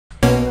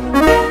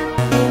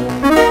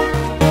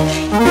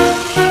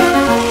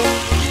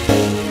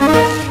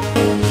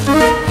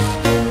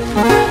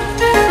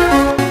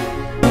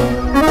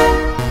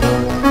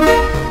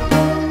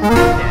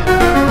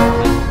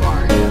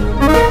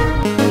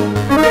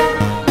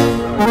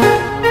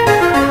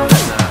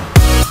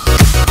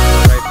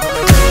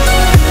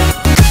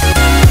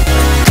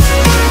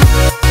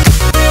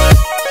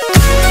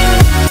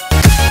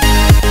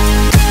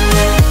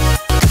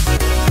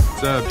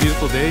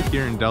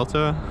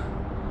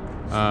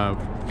Delta.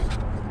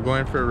 We're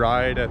going for a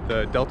ride at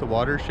the Delta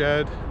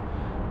Watershed.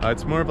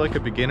 It's more of like a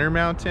beginner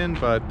mountain,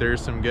 but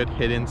there's some good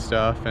hidden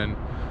stuff, and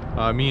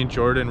me and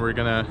Jordan, we're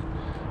gonna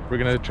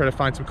try to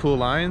find some cool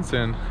lines,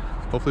 and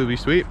hopefully it'll be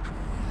sweet.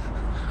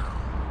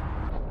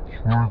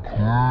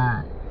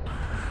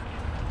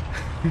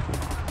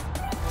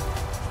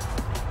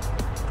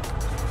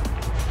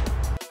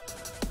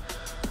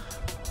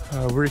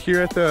 We're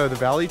here at the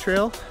Valley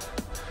Trail.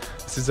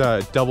 This is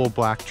a double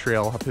black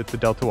trail up at the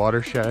Delta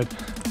Watershed,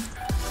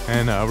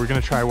 and we're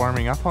gonna try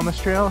warming up on this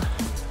trail.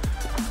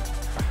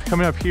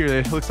 Coming up here,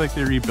 it looks like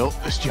they rebuilt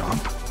this jump.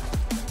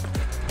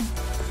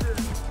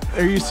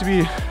 There used to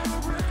be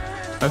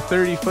a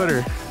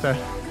 30-footer that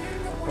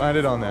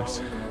landed on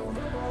this.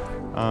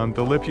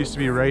 The lip used to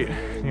be right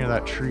near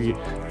that tree.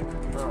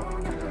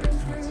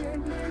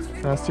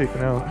 That's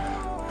taken out.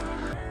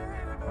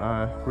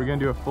 We're gonna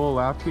do a full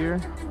lap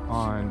here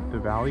on the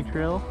Valley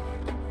Trail,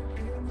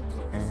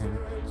 and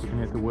we're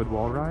gonna hit the wood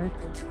wall ride.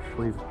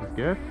 Hopefully this is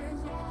good.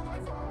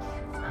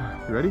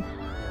 You ready?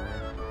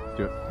 Let's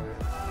do it.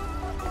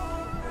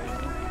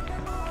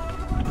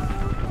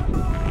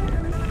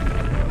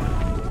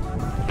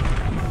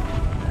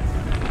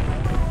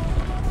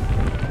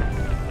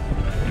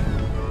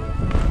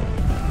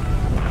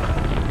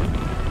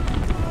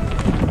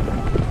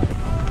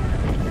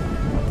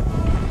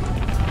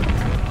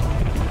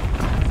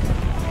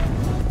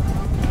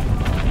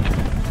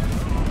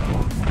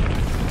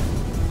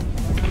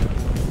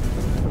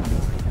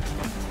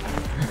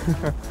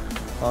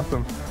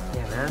 Awesome.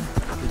 Yeah, man.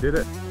 We did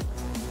it.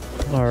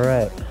 All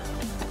right.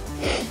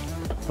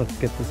 Let's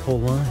get this whole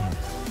line.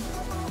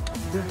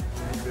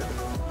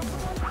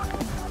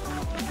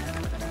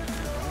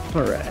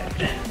 All right.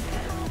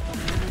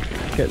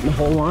 Getting the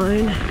whole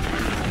line.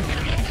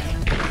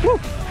 Woo!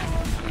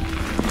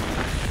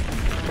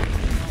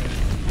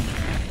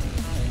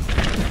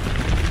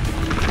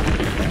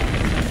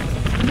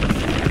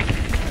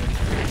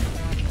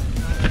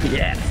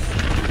 Yes.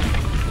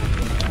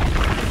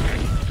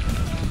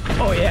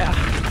 Oh yeah.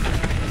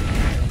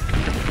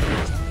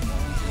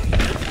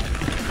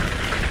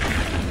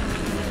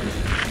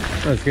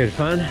 That was good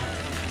fun.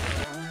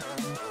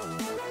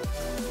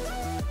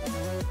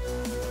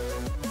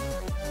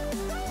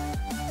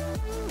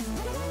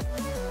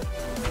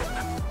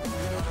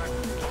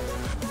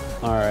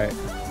 All right.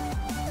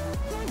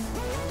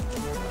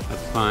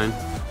 That's fine.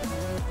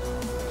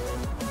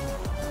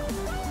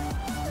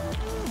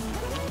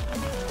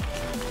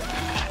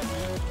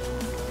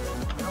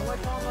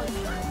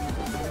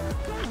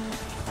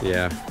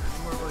 Yeah.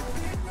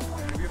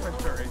 Maybe if I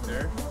start right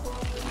there.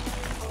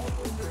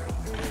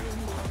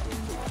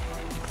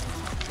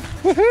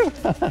 Woohoo!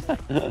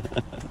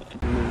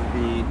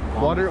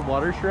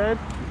 Watershed?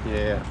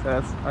 Yeah.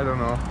 That's, I don't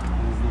know.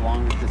 This is the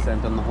longest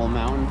descent on the whole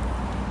mountain,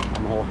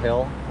 on the whole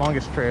hill.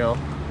 Longest trail,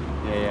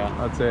 Yeah.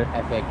 I'd say.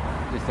 Epic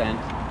descent.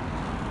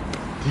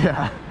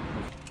 Yeah.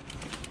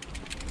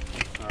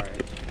 All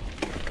right.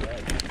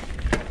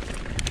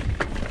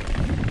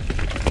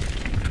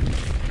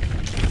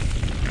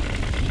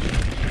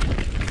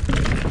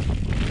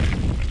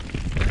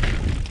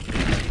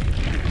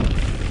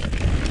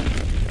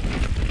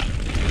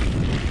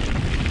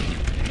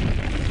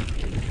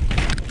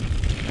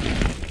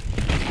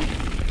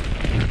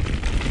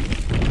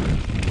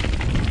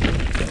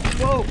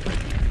 Whoa!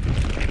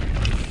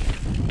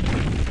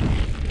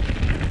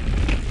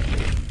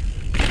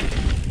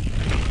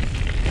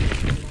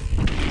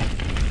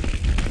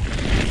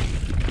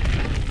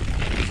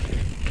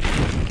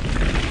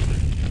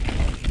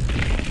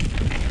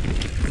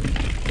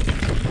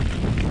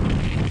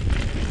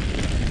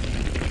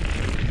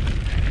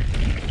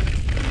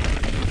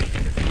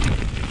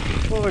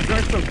 Oh, it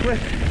drank so quick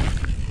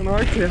on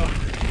our tail.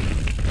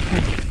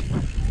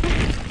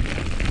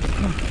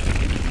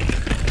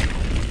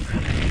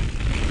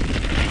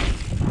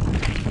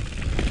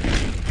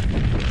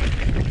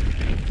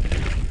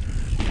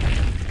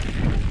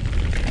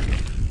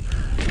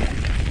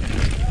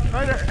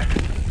 Right there.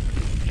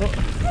 Oh.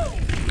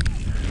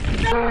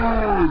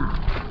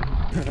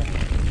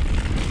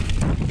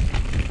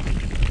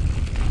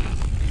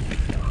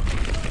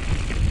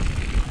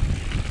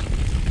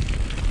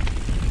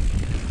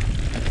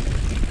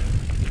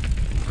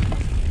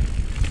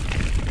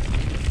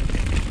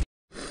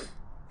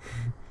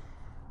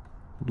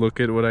 Look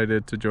at what I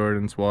did to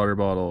Jordan's water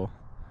bottle.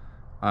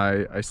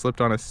 I slipped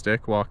on a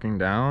stick walking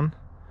down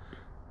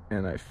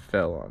and I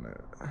fell on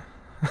it.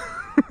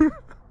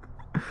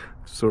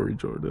 Sorry,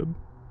 Jordan.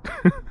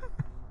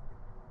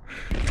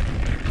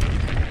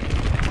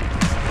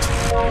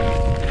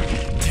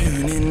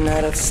 Tuning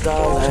out of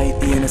starlight,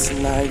 the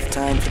innocent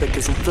lifetime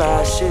flickers and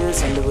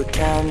flashes under a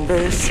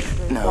canvas.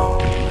 No,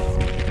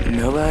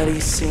 nobody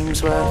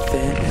seems worth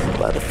it,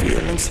 while the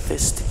feeling's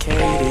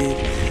sophisticated.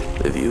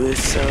 The view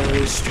is so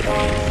restrained.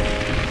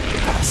 The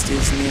past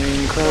is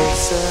nearing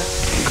closer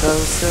and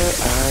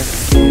closer, I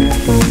fear.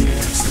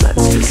 So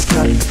let's just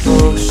cut the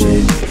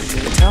bullshit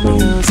and tell me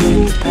who's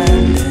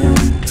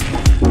independent.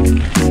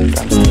 If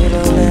I'm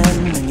stable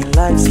then you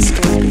life's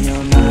escape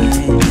beyond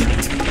mine.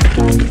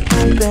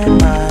 Keep in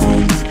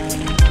mind,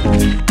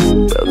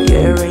 well, the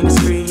air ain't as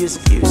free as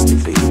it used to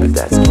be, but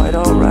that's quite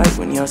alright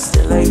when you're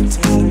still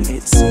 18,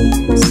 it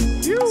seems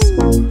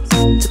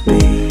to be.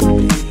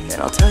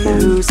 And I'll tell you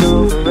who's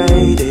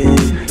overrated.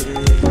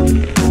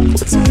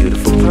 What's a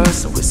beautiful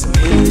person with some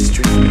hideous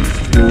dreams?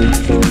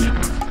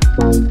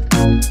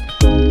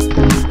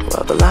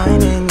 Well, the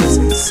lining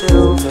isn't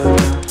silver.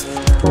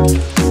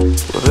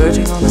 We're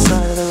verging on the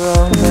side of the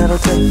road that'll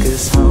take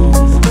us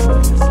home.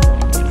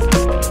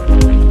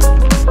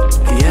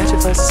 The edge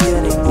of us is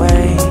getting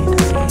weighed.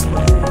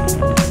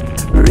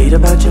 Read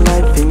about your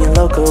life in your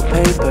local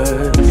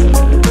papers.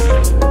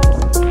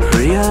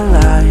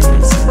 Realize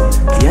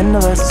the end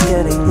of us is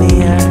getting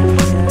near.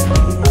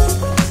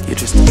 You're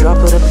just a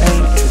droplet of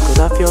paint trickled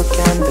off your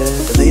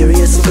canvas.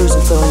 Delirious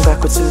illusion flowing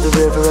backwards through the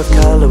river of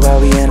color while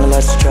we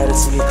analyze to try to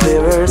see it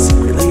clearer.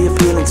 Secretly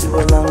appealing to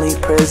a lonely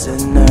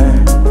prisoner.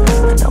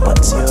 Now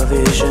what's your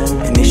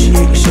vision?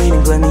 Initiate your shade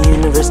and blend the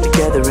universe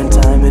together. In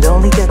time it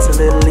only gets a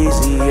little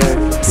easier.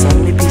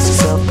 Suddenly piece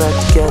yourself back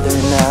together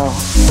now.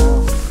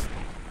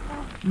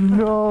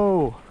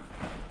 No!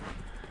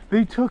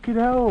 They took it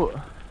out!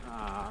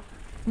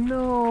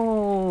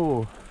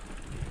 No!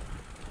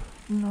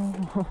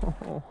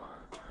 No!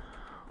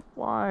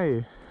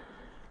 Why?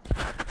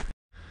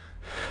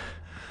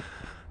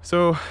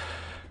 So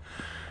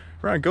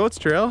we're on Goat's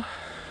Trail.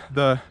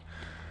 The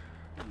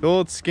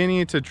old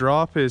skinny to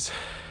drop is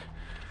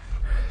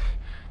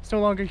it's no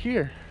longer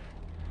here.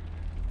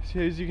 So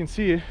as you can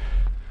see, it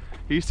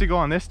used to go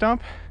on this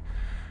stump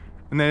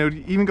and then it would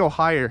even go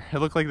higher. It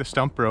looked like the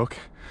stump broke,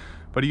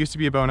 but it used to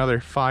be about another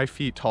 5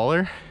 feet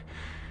taller.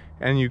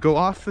 And you go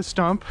off the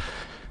stump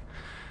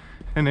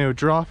and it would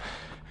drop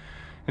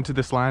into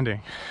this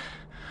landing.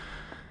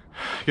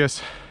 I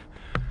guess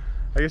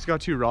it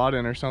got too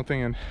rotten or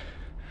something and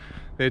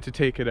they had to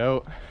take it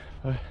out,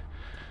 but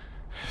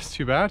it's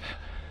too bad.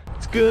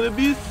 It's gonna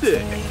be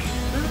sick.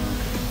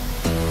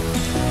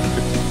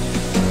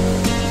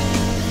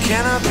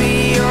 Can I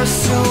be your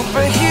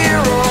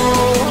superhero?